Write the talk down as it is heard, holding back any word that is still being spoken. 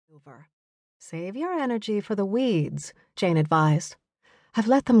over. Save your energy for the weeds, Jane advised. I've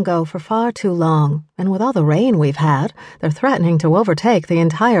let them go for far too long, and with all the rain we've had, they're threatening to overtake the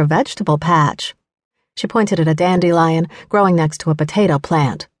entire vegetable patch. She pointed at a dandelion growing next to a potato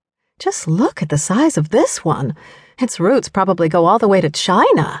plant. Just look at the size of this one. Its roots probably go all the way to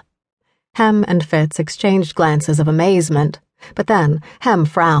China. Hem and Fitz exchanged glances of amazement, but then Hem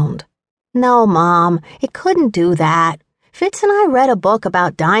frowned. No, Mom, it couldn't do that. Fitz and I read a book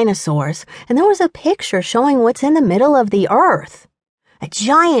about dinosaurs, and there was a picture showing what's in the middle of the earth. A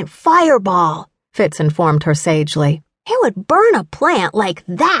giant fireball, Fitz informed her sagely. It would burn a plant like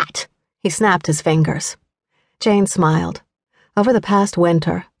that. He snapped his fingers. Jane smiled. Over the past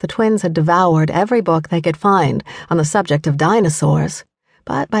winter, the twins had devoured every book they could find on the subject of dinosaurs,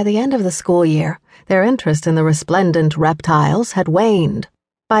 but by the end of the school year, their interest in the resplendent reptiles had waned.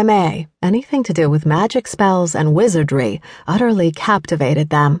 By May, anything to do with magic spells and wizardry utterly captivated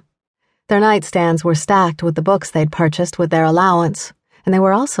them. Their nightstands were stacked with the books they'd purchased with their allowance, and they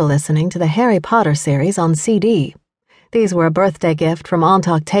were also listening to the Harry Potter series on CD. These were a birthday gift from Aunt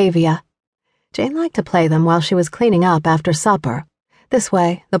Octavia. Jane liked to play them while she was cleaning up after supper. This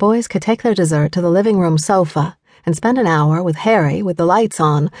way, the boys could take their dessert to the living room sofa and spend an hour with Harry with the lights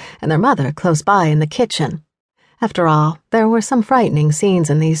on and their mother close by in the kitchen. After all, there were some frightening scenes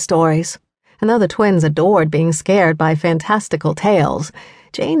in these stories, and though the twins adored being scared by fantastical tales,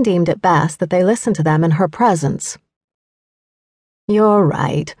 Jane deemed it best that they listen to them in her presence. You're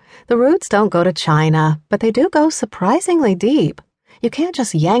right. The roots don't go to China, but they do go surprisingly deep. You can't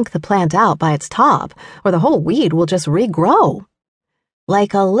just yank the plant out by its top, or the whole weed will just regrow.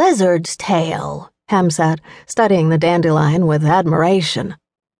 Like a lizard's tail, Hem said, studying the dandelion with admiration.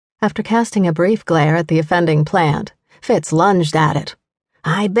 After casting a brief glare at the offending plant, Fitz lunged at it.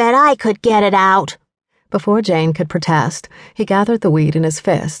 I bet I could get it out. Before Jane could protest, he gathered the weed in his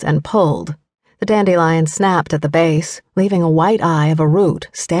fist and pulled. The dandelion snapped at the base, leaving a white eye of a root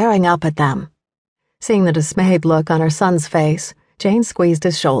staring up at them. Seeing the dismayed look on her son's face, Jane squeezed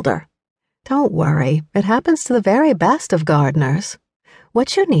his shoulder. Don't worry, it happens to the very best of gardeners.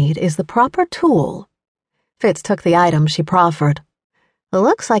 What you need is the proper tool. Fitz took the item she proffered. It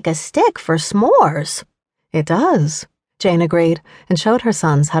looks like a stick for s'mores. It does, Jane agreed, and showed her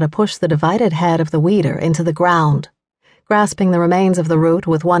sons how to push the divided head of the weeder into the ground. Grasping the remains of the root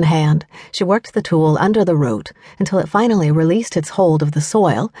with one hand, she worked the tool under the root until it finally released its hold of the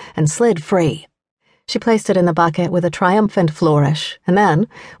soil and slid free. She placed it in the bucket with a triumphant flourish, and then,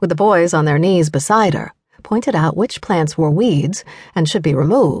 with the boys on their knees beside her, pointed out which plants were weeds and should be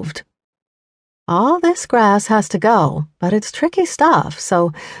removed. All this grass has to go, but it's tricky stuff,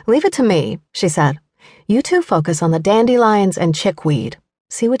 so leave it to me, she said. You two focus on the dandelions and chickweed.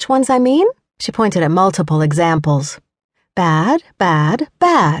 See which ones I mean? She pointed at multiple examples. Bad, bad,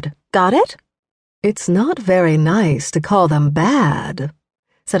 bad. Got it? It's not very nice to call them bad,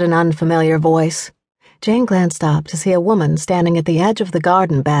 said an unfamiliar voice. Jane glanced up to see a woman standing at the edge of the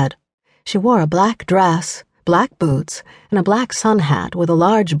garden bed. She wore a black dress, black boots, and a black sun hat with a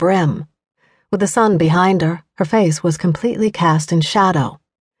large brim. With the sun behind her, her face was completely cast in shadow.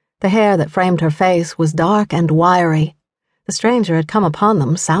 The hair that framed her face was dark and wiry. The stranger had come upon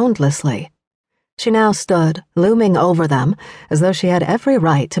them soundlessly. She now stood, looming over them, as though she had every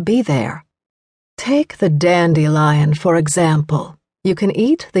right to be there. Take the dandelion, for example. You can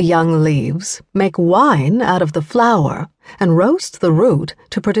eat the young leaves, make wine out of the flower, and roast the root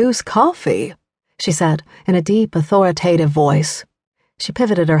to produce coffee, she said in a deep, authoritative voice. She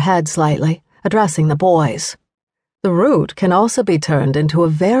pivoted her head slightly, addressing the boys. The root can also be turned into a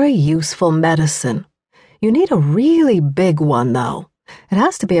very useful medicine. You need a really big one, though. It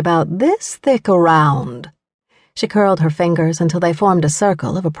has to be about this thick around. She curled her fingers until they formed a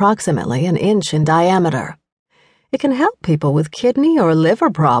circle of approximately an inch in diameter. It can help people with kidney or liver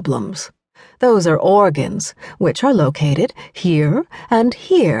problems. Those are organs, which are located here and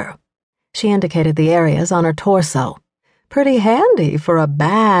here. She indicated the areas on her torso. Pretty handy for a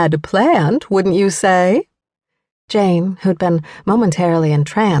bad plant, wouldn't you say? Jane, who'd been momentarily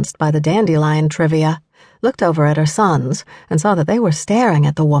entranced by the dandelion trivia, looked over at her sons and saw that they were staring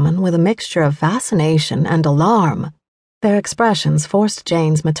at the woman with a mixture of fascination and alarm. Their expressions forced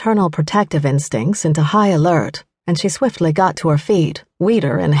Jane's maternal protective instincts into high alert, and she swiftly got to her feet,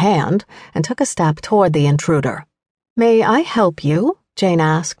 weeder in hand, and took a step toward the intruder. May I help you? Jane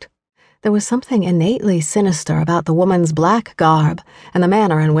asked. There was something innately sinister about the woman's black garb and the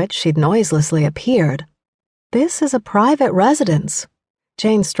manner in which she'd noiselessly appeared. This is a private residence.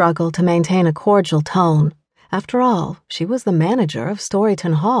 Jane struggled to maintain a cordial tone. After all, she was the manager of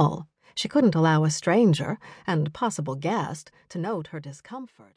Storyton Hall. She couldn't allow a stranger, and possible guest, to note her discomfort.